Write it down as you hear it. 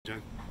Jen.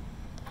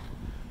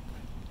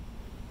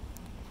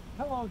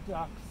 Hello,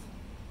 ducks.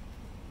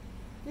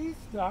 These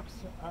ducks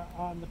are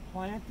on the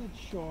planted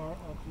shore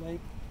of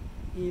Lake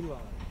Eli,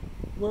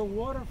 where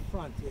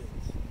waterfront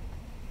is.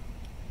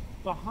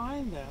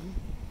 Behind them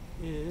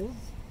is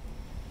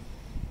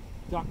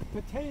duck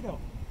potato.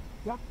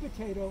 Duck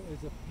potato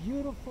is a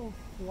beautiful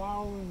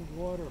flowering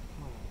water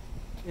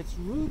plant. It's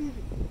rooted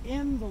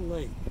in the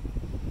lake.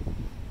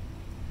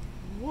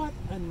 What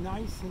a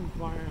nice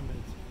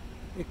environment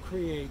it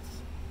creates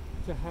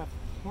to have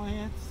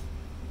plants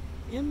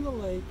in the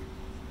lake,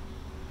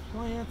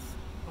 plants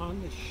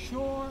on the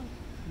shore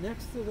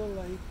next to the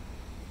lake,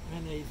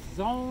 and a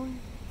zone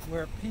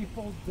where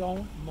people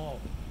don't mow.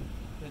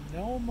 The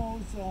no-mow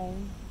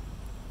zone,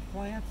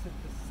 plants at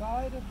the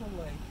side of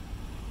the lake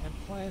and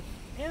plants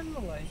in the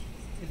lake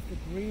is the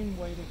green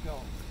way to go.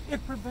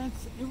 It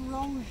prevents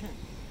erosion.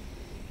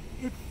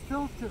 It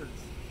filters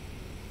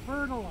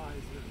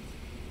fertilizers,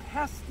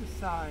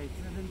 pesticides,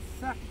 and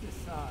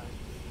insecticides.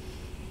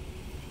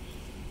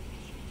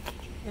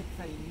 It's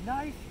a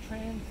nice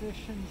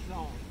transition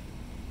zone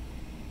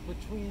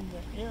between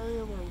the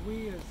area where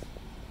we as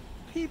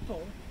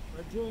people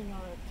are doing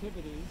our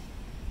activities